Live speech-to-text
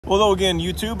Hello again,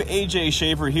 YouTube. AJ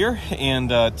Shaver here, and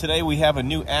today we have a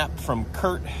new app from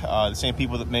Curt, the same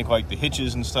people that make like the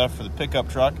hitches and stuff for the pickup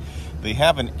truck. They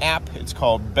have an app, it's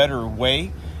called Better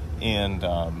Way, and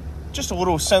just a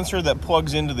little sensor that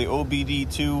plugs into the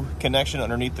OBD2 connection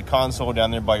underneath the console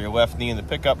down there by your left knee in the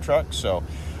pickup truck. So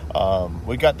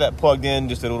we got that plugged in,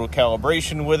 just a little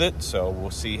calibration with it, so we'll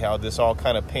see how this all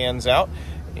kind of pans out.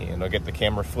 And I'll get the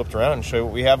camera flipped around and show you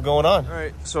what we have going on. All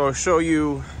right, so I'll show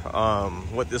you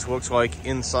what this looks like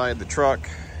inside the truck.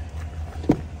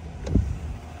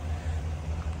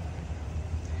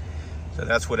 So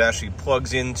that's what actually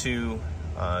plugs into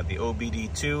the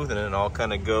OBD2, then it all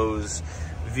kind of goes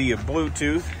via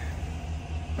Bluetooth.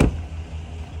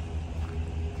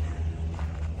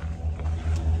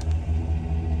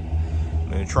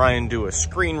 I'm gonna try and do a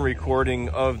screen recording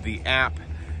of the app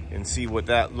and see what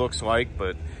that looks like,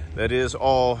 but that is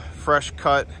all fresh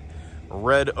cut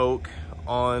red oak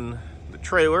on the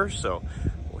trailer, so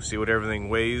we'll see what everything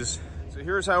weighs. So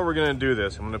here's how we're gonna do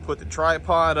this. I'm gonna put the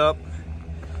tripod up,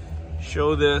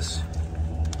 show this.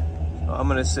 I'm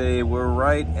gonna say we're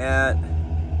right at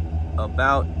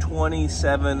about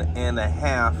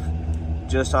 27.5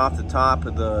 just off the top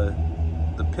of the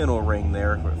pintle ring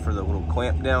there for the little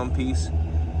clamp down piece.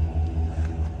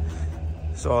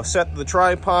 So I'll set the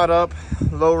tripod up,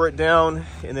 lower it down,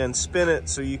 and then spin it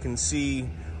so you can see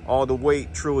all the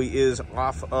weight truly is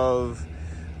off of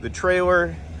the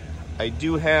trailer. I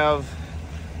do have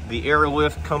the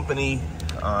AirLift company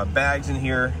bags in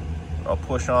here. I'll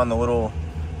push on the little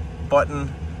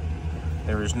button.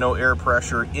 There is no air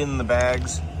pressure in the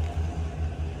bags.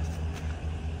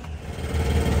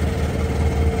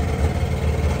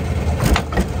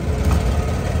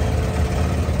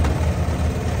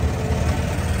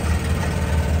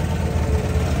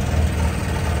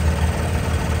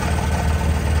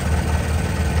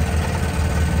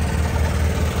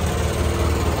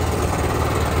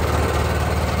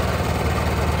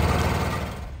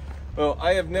 Well,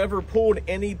 I have never pulled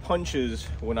any punches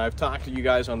when I've talked to you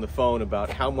guys on the phone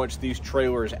about how much these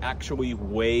trailers actually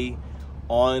weigh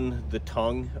on the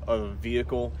tongue of a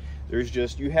vehicle. There's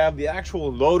just, you have the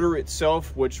actual loader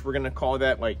itself, which we're gonna call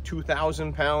that like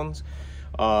 2,000 pounds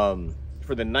for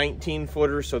the 19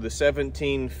 footer. So the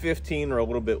 17, 15 are a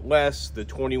little bit less. The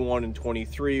 21 and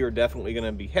 23 are definitely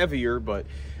gonna be heavier, but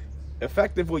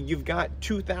effectively you've got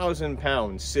 2,000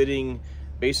 pounds sitting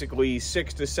basically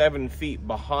 6 to 7 feet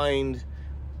behind,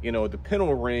 you know, the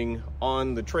pintle ring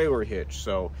on the trailer hitch.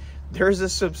 So there's a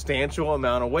substantial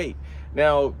amount of weight.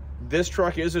 Now, this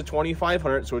truck is a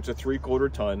 2500, so it's a 3/4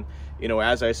 ton. You know,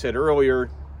 as I said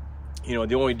earlier, you know,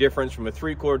 the only difference from a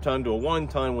 3/4 ton to a 1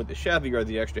 ton with the Chevy are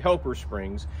the extra helper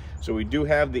springs. So we do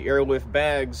have the AirLift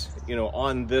bags, you know,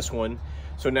 on this one.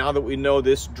 So now that we know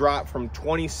this dropped from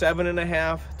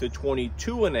 27.5 to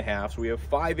 22.5, so we have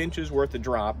 5 inches worth of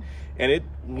drop, and it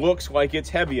looks like it's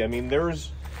heavy. I mean,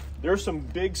 there's some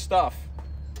big stuff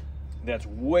that's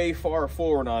way far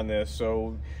forward on this.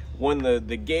 So when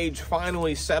the gauge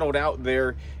finally settled out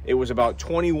there, it was about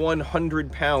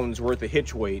 2,100 pounds worth of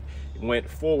hitch weight went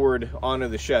forward onto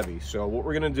the Chevy. So what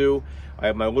we're gonna do, I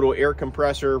have my little air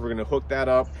compressor, we're gonna hook that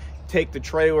up, take the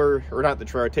trailer, or not the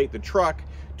trailer, take the truck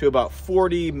to about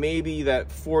 40, maybe that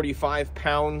 45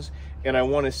 pounds, and I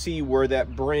want to see where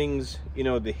that brings, you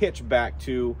know, the hitch back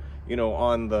to, you know,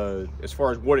 on the, as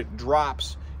far as what it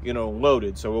drops, you know,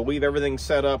 loaded. So we'll leave everything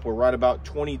set up. We're right about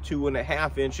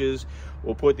 22.5 inches.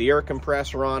 We'll put the air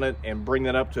compressor on it and bring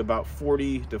that up to about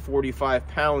 40 to 45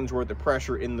 pounds worth of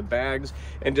pressure in the bags,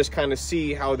 and just kind of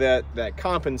see how that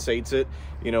compensates it.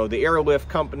 You know, the AirLift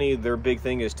company, their big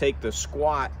thing is take the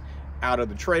squat out of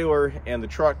the trailer and the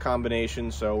truck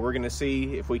combination. So we're gonna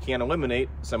see if we can eliminate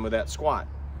some of that squat.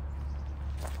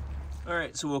 All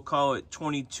right, so we'll call it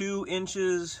 22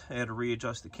 inches. I had to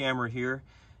readjust the camera here,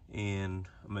 and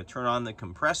I'm gonna turn on the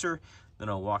compressor, then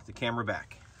I'll walk the camera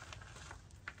back.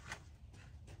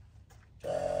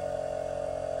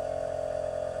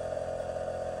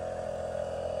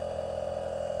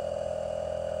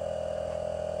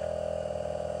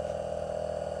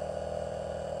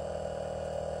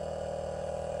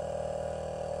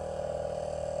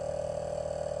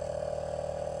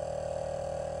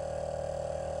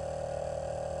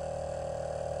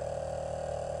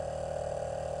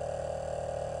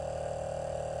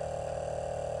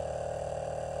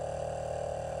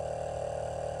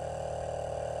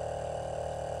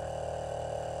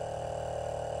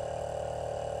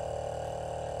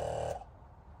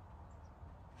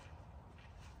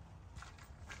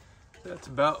 That's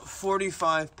about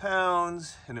 45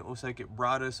 pounds, and it looks like it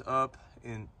brought us up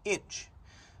an inch.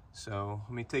 So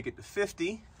let me take it to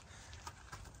 50.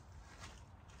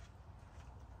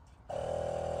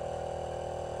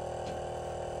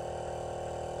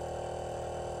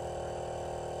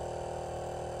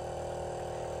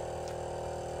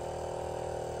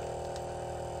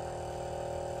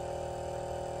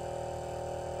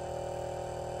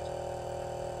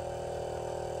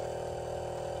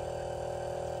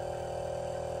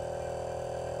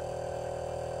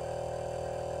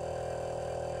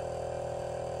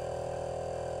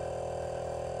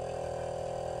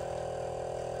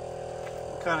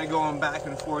 kind of going back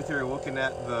and forth here, looking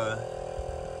at the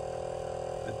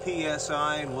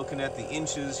PSI and looking at the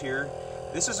inches here.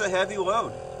 This is a heavy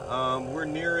load. We're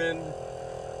nearing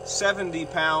 70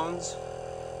 pounds,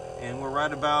 and we're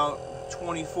right about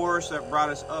 24, so that brought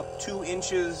us up 2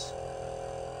 inches,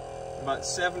 about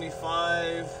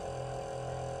 75.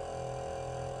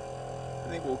 I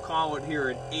think we'll call it here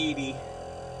at 80.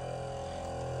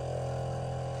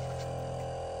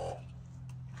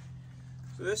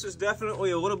 So this is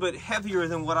definitely a little bit heavier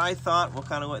than what I thought. We'll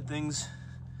kind of let things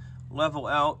level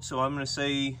out. So I'm going to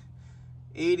say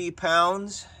 80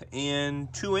 pounds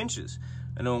and 2 inches.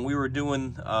 I know when we were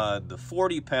doing the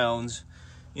 40 pounds,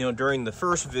 you know, during the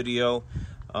first video,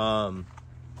 that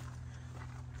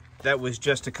was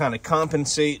just to kind of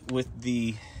compensate with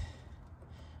the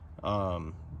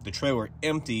trailer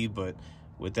empty, but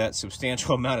with that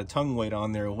substantial amount of tongue weight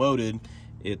on there loaded,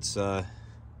 it's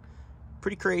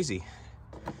pretty crazy.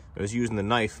 I was using the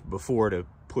knife before to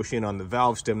push in on the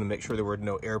valve stem to make sure there were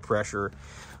no air pressure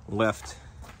left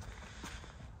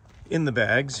in the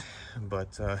bags,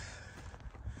 but I'll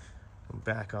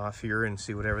back off here and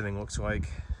see what everything looks like.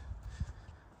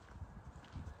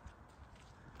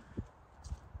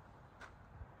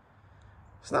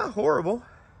 It's not horrible.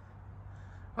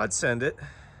 I'd send it,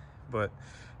 but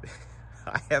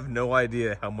I have no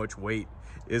idea how much weight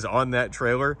is on that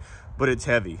trailer, but it's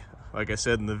heavy. Like I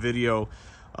said in the video,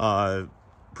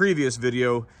 previous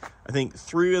video, I think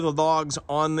 3 of the logs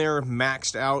on there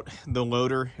maxed out the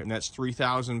loader, and that's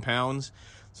 3,000 pounds.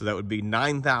 So that would be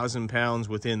 9,000 pounds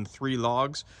within 3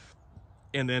 logs.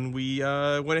 And then we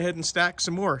went ahead and stacked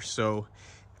some more. So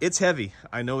it's heavy,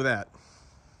 I know that.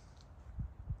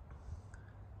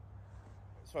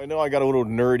 So I know I got a little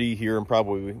nerdy here and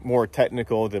probably more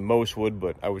technical than most would,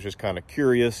 but I was just kind of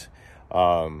curious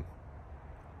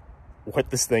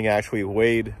what this thing actually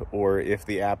weighed or if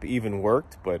the app even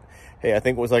worked. But hey, I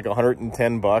think it was like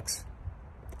 110 bucks.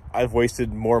 I've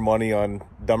wasted more money on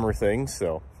dumber things,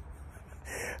 so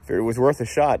it was worth a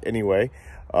shot anyway.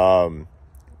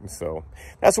 So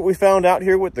that's what we found out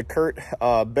here with the Curt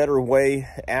Better Way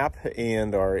app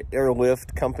and our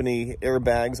AirLift company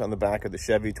airbags on the back of the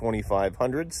Chevy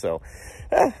 2500. So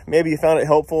maybe you found it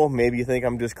helpful. Maybe you think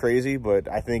I'm just crazy, but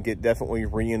I think it definitely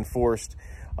reinforced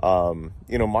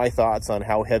you know, my thoughts on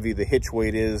how heavy the hitch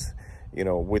weight is, you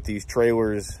know, with these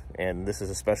trailers, and this is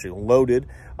especially loaded.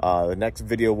 The next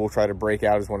video we'll try to break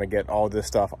out is when I get all this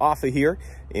stuff off of here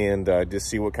and just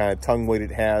see what kind of tongue weight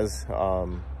it has,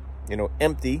 you know,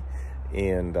 empty.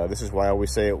 And this is why I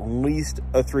always say at least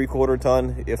a 3/4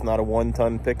 ton, if not a 1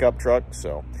 ton pickup truck.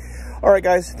 So all right,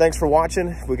 guys, thanks for watching.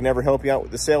 If we can ever help you out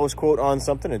with the sales quote on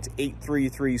something, it's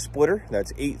 833-SPLITTER.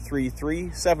 That's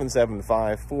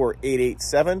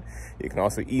 833-775-4887. You can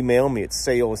also email me at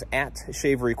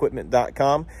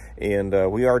sales@shaverequipment.com.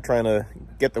 And we are trying to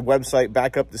get the website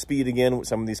back up to speed again with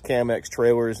some of these CaMex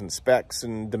trailers and specs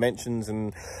and dimensions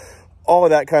and all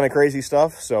of that kind of crazy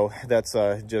stuff. So that's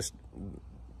just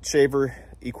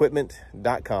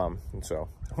shaverequipment.com. And so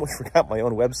I almost forgot my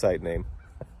own website name.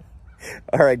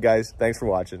 All right, guys, thanks for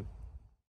watching.